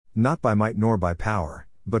Not by might nor by power,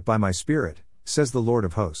 but by my Spirit, says the Lord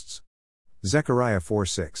of hosts. Zechariah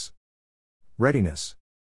 4:6. Readiness.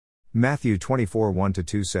 Matthew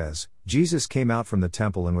 24:1-2 says, Jesus came out from the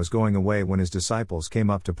temple and was going away when his disciples came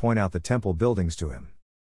up to point out the temple buildings to him.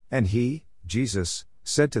 And he, Jesus,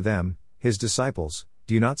 said to them, his disciples,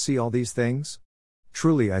 do you not see all these things?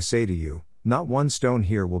 Truly I say to you, not one stone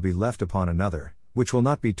here will be left upon another, which will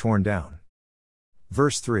not be torn down.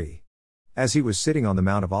 Verse 3. As he was sitting on the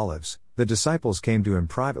Mount of Olives, the disciples came to him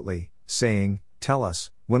privately, saying, Tell us,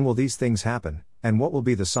 when will these things happen, and what will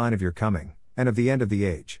be the sign of your coming, and of the end of the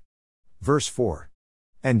age? Verse 4.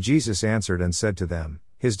 And Jesus answered and said to them,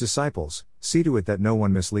 his disciples, see to it that no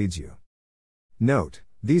one misleads you. Note,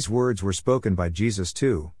 these words were spoken by Jesus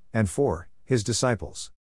to, and for, his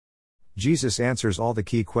disciples. Jesus answers all the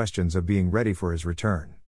key questions of being ready for his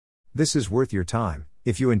return. This is worth your time,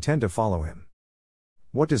 if you intend to follow him.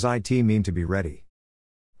 What does it mean to be ready?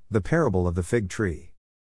 The parable of the fig tree.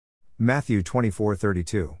 Matthew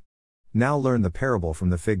 24:32. Now learn the parable from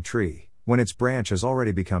the fig tree. When its branch has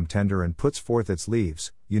already become tender and puts forth its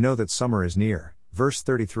leaves, you know that summer is near. Verse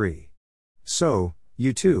 33. So,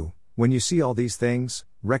 you too, when you see all these things,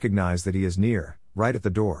 recognize that he is near, right at the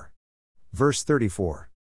door. Verse 34.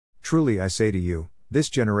 Truly I say to you, this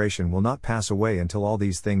generation will not pass away until all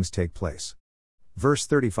these things take place. Verse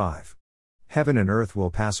 35. Heaven and earth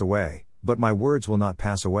will pass away, but my words will not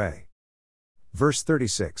pass away. Verse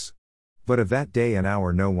 36. But of that day and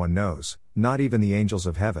hour no one knows, not even the angels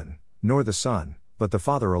of heaven, nor the Son, but the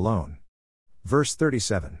Father alone. Verse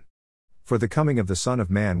 37. For the coming of the Son of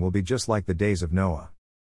Man will be just like the days of Noah.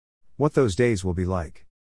 What those days will be like.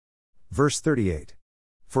 Verse 38.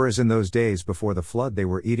 For as in those days before the flood they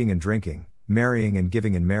were eating and drinking, marrying and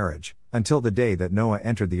giving in marriage, until the day that Noah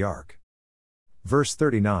entered the ark. Verse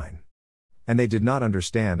 39. And they did not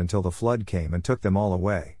understand until the flood came and took them all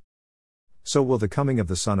away. So will the coming of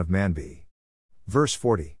the Son of Man be. Verse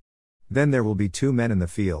 40. Then there will be 2 men in the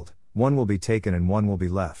field, one will be taken and one will be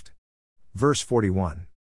left. Verse 41.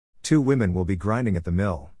 2 women will be grinding at the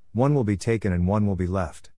mill, one will be taken and one will be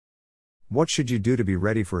left. What should you do to be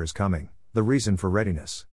ready for his coming, the reason for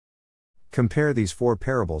readiness? Compare these 4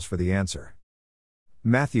 parables for the answer.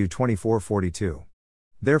 Matthew 24:42.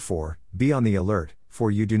 Therefore, be on the alert, for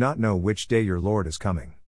you do not know which day your Lord is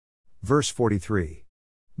coming. Verse 43.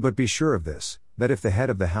 But be sure of this, that if the head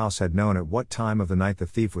of the house had known at what time of the night the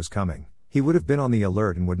thief was coming, he would have been on the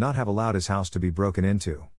alert and would not have allowed his house to be broken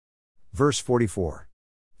into. Verse 44.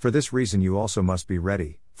 For this reason you also must be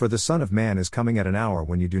ready, for the Son of Man is coming at an hour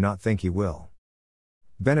when you do not think he will.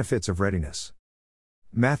 Benefits of readiness.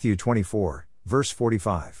 Matthew 24, verse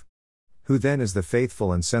 45. Who then is the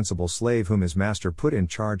faithful and sensible slave whom his master put in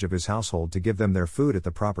charge of his household to give them their food at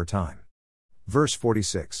the proper time? Verse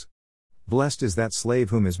 46. Blessed is that slave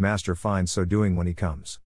whom his master finds so doing when he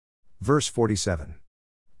comes. Verse 47.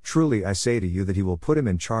 Truly I say to you that he will put him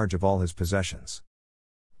in charge of all his possessions.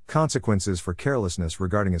 Consequences for carelessness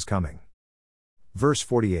regarding his coming. Verse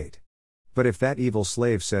 48. But if that evil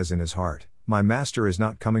slave says in his heart, my master is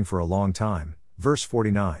not coming for a long time, verse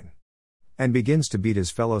 49. And begins to beat his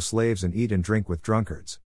fellow slaves and eat and drink with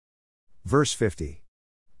drunkards. Verse 50.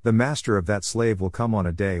 The master of that slave will come on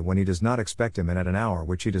a day when he does not expect him and at an hour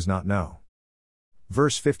which he does not know.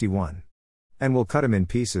 Verse 51. And will cut him in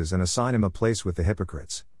pieces and assign him a place with the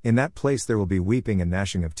hypocrites, in that place there will be weeping and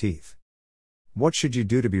gnashing of teeth. What should you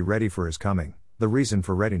do to be ready for his coming, the reason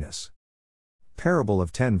for readiness? Parable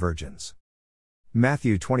of 10 virgins.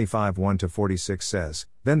 Matthew 25:1-46 says,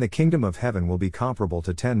 Then the kingdom of heaven will be comparable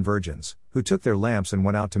to 10 virgins, who took their lamps and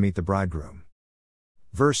went out to meet the bridegroom.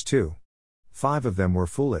 Verse 2. 5 of them were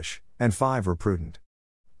foolish, and 5 were prudent.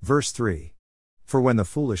 Verse 3. For when the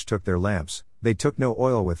foolish took their lamps, they took no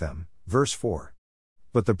oil with them. Verse 4.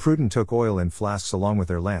 But the prudent took oil in flasks along with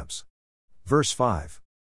their lamps. Verse 5.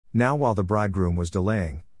 Now while the bridegroom was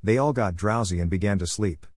delaying, they all got drowsy and began to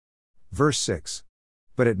sleep. Verse 6.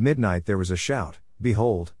 But at midnight there was a shout,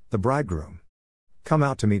 Behold, the bridegroom! Come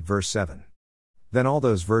out to meet. Verse 7. Then all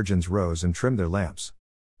those virgins rose and trimmed their lamps.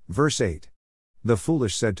 Verse 8. The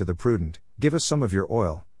foolish said to the prudent, Give us some of your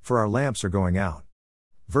oil, for our lamps are going out.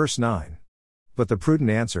 Verse 9. But the prudent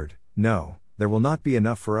answered, No, there will not be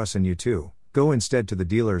enough for us and you too, go instead to the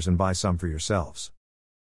dealers and buy some for yourselves.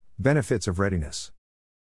 Benefits of readiness.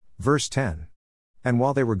 Verse 10. And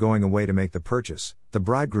while they were going away to make the purchase, the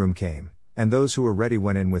bridegroom came, and those who were ready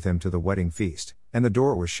went in with him to the wedding feast, and the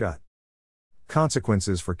door was shut.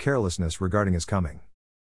 Consequences for carelessness regarding his coming.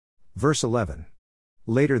 Verse 11.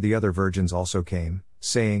 Later the other virgins also came,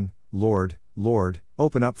 saying, Lord, Lord,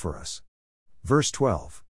 open up for us. Verse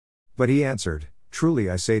 12. But he answered, Truly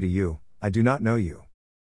I say to you, I do not know you.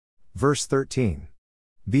 Verse 13.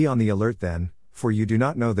 Be on the alert then, for you do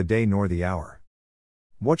not know the day nor the hour.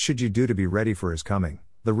 What should you do to be ready for his coming?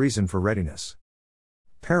 The reason for readiness.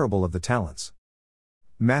 Parable of the talents.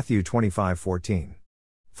 Matthew 25:14.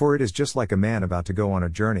 For it is just like a man about to go on a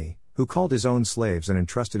journey, who called his own slaves and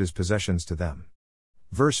entrusted his possessions to them.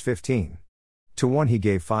 Verse 15. To one he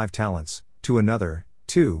gave 5 talents, to another,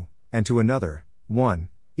 2, and to another, 1,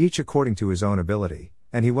 each according to his own ability,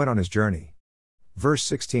 and he went on his journey. Verse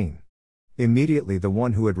 16. Immediately the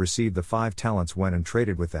one who had received the 5 talents went and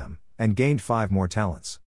traded with them, and gained 5 more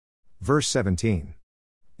talents. Verse 17.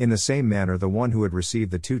 In the same manner the one who had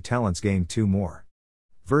received the 2 talents gained 2 more.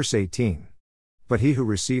 Verse 18. But he who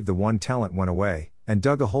received the 1 talent went away, and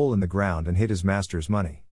dug a hole in the ground and hid his master's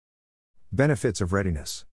money. Benefits of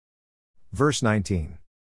readiness. Verse 19.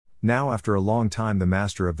 Now after a long time the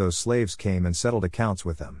master of those slaves came and settled accounts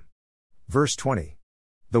with them. Verse 20.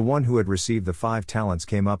 The one who had received the 5 talents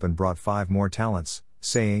came up and brought 5 more talents,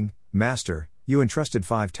 saying, Master, you entrusted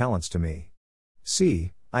 5 talents to me.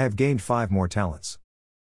 See, I have gained 5 more talents.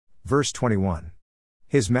 Verse 21.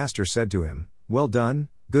 His master said to him, Well done,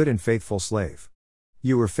 good and faithful slave.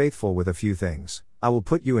 You were faithful with a few things, I will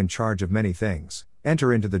put you in charge of many things,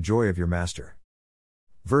 enter into the joy of your master.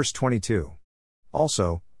 Verse 22.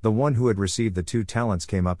 Also, the one who had received the 2 talents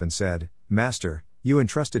came up and said, Master, you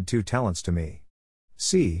entrusted 2 talents to me.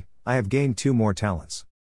 See, I have gained 2 more talents.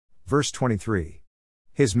 Verse 23.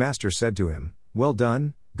 His master said to him, Well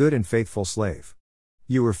done, good and faithful slave.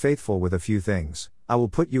 You were faithful with a few things, I will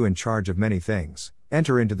put you in charge of many things,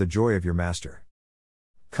 enter into the joy of your master.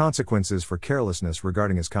 Consequences for carelessness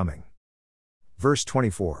regarding his coming. Verse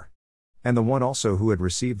 24. And the one also who had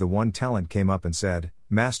received the 1 talent came up and said,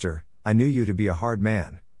 Master, I knew you to be a hard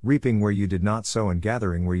man, reaping where you did not sow and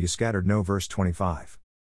gathering where you scattered no. Verse 25.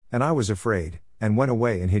 And I was afraid, and went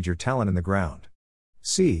away and hid your talent in the ground.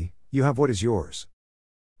 See, you have what is yours.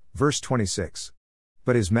 Verse 26.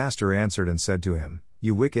 But his master answered and said to him,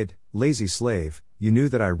 You wicked, lazy slave, you knew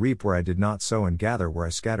that I reap where I did not sow and gather where I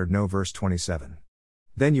scattered no. Verse 27.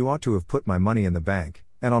 Then you ought to have put my money in the bank,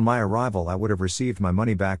 and on my arrival I would have received my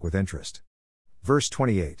money back with interest. Verse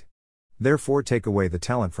 28. Therefore take away the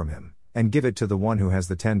talent from him, and give it to the one who has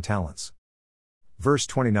the 10 talents. Verse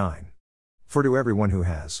 29. For to everyone who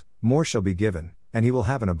has, more shall be given, and he will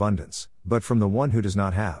have an abundance, but from the one who does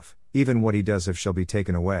not have, even what he does have shall be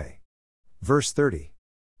taken away. Verse 30.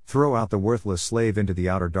 Throw out the worthless slave into the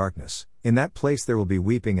outer darkness, in that place there will be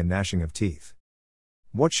weeping and gnashing of teeth.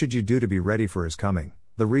 What should you do to be ready for his coming?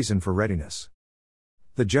 The reason for readiness.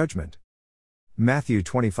 The judgment. Matthew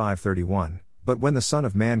 25:31. But when the Son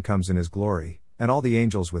of Man comes in his glory, and all the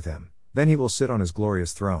angels with him, then he will sit on his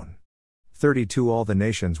glorious throne. 32 All the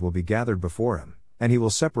nations will be gathered before him, and he will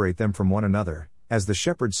separate them from one another, as the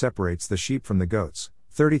shepherd separates the sheep from the goats.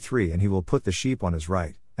 33 And he will put the sheep on his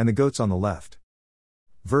right, and the goats on the left.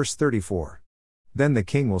 Verse 34. Then the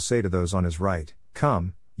king will say to those on his right,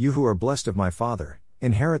 Come, you who are blessed of my Father,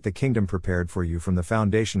 inherit the kingdom prepared for you from the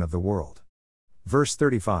foundation of the world. Verse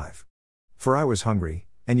 35. For I was hungry,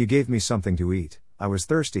 and you gave me something to eat, I was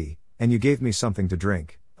thirsty, and you gave me something to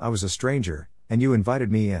drink, I was a stranger, and you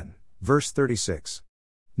invited me in. Verse 36.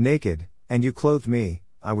 Naked, and you clothed me,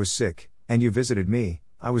 I was sick, and you visited me,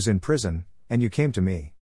 I was in prison, and you came to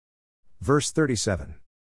me. Verse 37.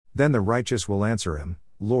 Then the righteous will answer him,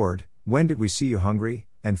 Lord, when did we see you hungry,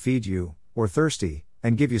 and feed you, or thirsty,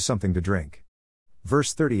 and give you something to drink?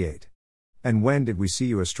 Verse 38. And when did we see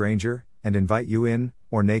you a stranger, and invite you in,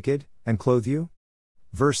 or naked, and clothe you?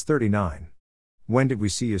 Verse 39. When did we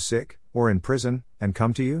see you sick, or in prison, and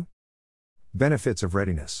come to you? Benefits of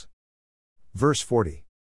readiness. Verse 40.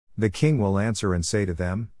 The king will answer and say to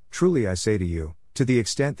them, Truly I say to you, to the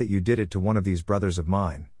extent that you did it to one of these brothers of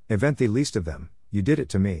mine, even the least of them, you did it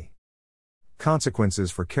to me.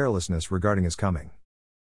 Consequences for carelessness regarding his coming.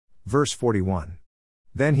 Verse 41.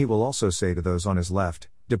 Then he will also say to those on his left,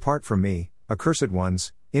 Depart from me, accursed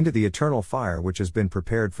ones, into the eternal fire which has been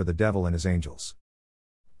prepared for the devil and his angels.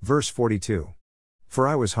 Verse 42. For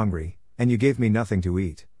I was hungry, and you gave me nothing to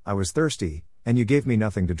eat, I was thirsty, and you gave me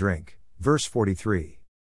nothing to drink. Verse 43.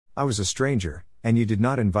 I was a stranger, and you did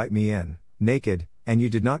not invite me in, naked, and you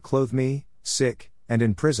did not clothe me, sick, and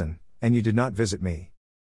in prison, and you did not visit me.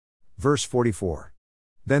 Verse 44.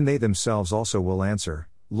 Then they themselves also will answer,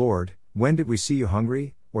 Lord, when did we see you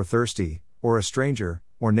hungry, or thirsty, or a stranger,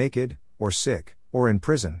 or naked, or sick, or in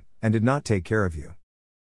prison, and did not take care of you?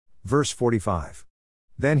 Verse 45.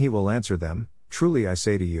 Then he will answer them, Truly I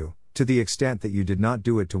say to you, to the extent that you did not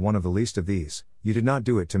do it to one of the least of these, you did not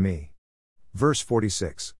do it to me. Verse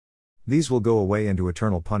 46. These will go away into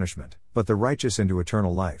eternal punishment, but the righteous into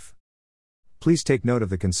eternal life. Please take note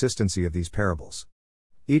of the consistency of these parables.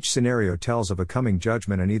 Each scenario tells of a coming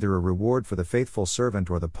judgment and either a reward for the faithful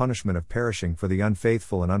servant or the punishment of perishing for the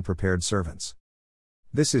unfaithful and unprepared servants.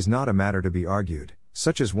 This is not a matter to be argued,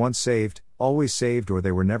 such as once saved, always saved, or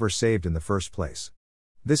they were never saved in the first place.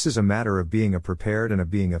 This is a matter of being a prepared and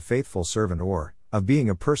of being a faithful servant, or of being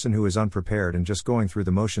a person who is unprepared and just going through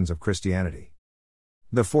the motions of Christianity.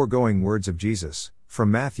 The foregoing words of Jesus,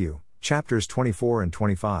 from Matthew, chapters 24 and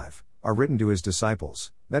 25, are written to his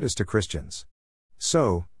disciples, that is to Christians.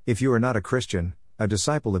 So, if you are not a Christian, a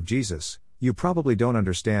disciple of Jesus, you probably don't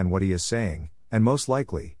understand what he is saying, and most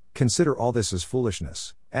likely, consider all this as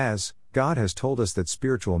foolishness, as God has told us that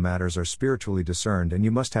spiritual matters are spiritually discerned and you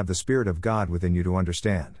must have the Spirit of God within you to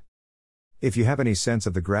understand. If you have any sense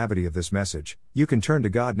of the gravity of this message, you can turn to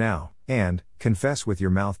God now, and confess with your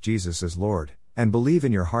mouth Jesus is Lord, and believe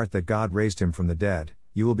in your heart that God raised him from the dead.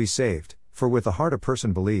 You will be saved, for with the heart a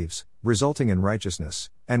person believes, resulting in righteousness,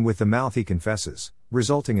 and with the mouth he confesses,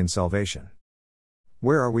 resulting in salvation.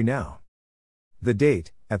 Where are we now? The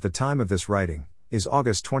date, at the time of this writing, is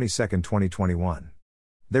August 22, 2021.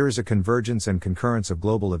 There is a convergence and concurrence of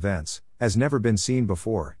global events, as never been seen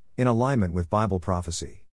before, in alignment with Bible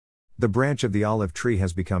prophecy. The branch of the olive tree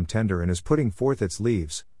has become tender and is putting forth its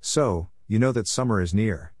leaves, so, you know that summer is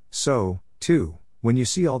near. So, too, when you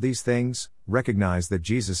see all these things, recognize that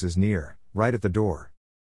Jesus is near, right at the door.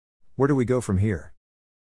 Where do we go from here?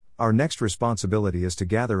 Our next responsibility is to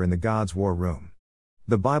gather in the God's war room.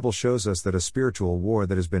 The Bible shows us that a spiritual war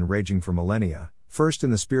that has been raging for millennia, first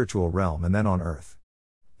in the spiritual realm and then on earth.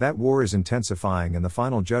 That war is intensifying and the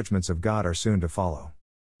final judgments of God are soon to follow.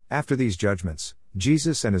 After these judgments,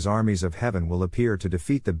 Jesus and his armies of heaven will appear to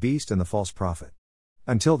defeat the beast and the false prophet.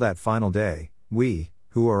 Until that final day, we,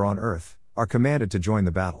 who are on earth, are commanded to join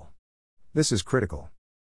the battle. This is critical.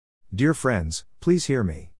 Dear friends, please hear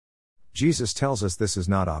me. Jesus tells us this is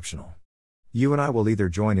not optional. You and I will either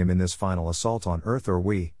join him in this final assault on earth, or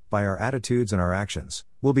we, by our attitudes and our actions,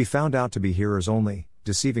 will be found out to be hearers only,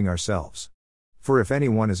 deceiving ourselves. For if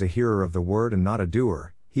anyone is a hearer of the word and not a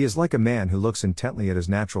doer, he is like a man who looks intently at his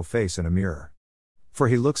natural face in a mirror. For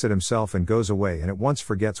he looks at himself and goes away and at once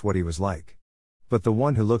forgets what he was like. But the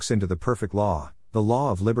one who looks into the perfect law, the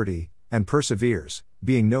law of liberty, and perseveres,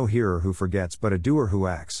 being no hearer who forgets but a doer who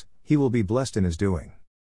acts, he will be blessed in his doing.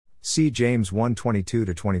 See James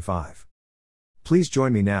 1:22-25. Please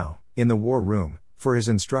join me now, in the war room, for his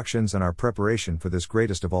instructions and our preparation for this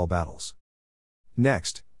greatest of all battles.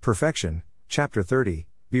 Next, Perfection, Chapter 30,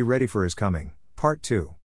 Be Ready for His Coming, Part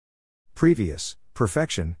 2. Previous,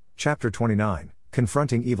 Perfection, Chapter 29,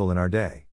 Confronting Evil in Our Day.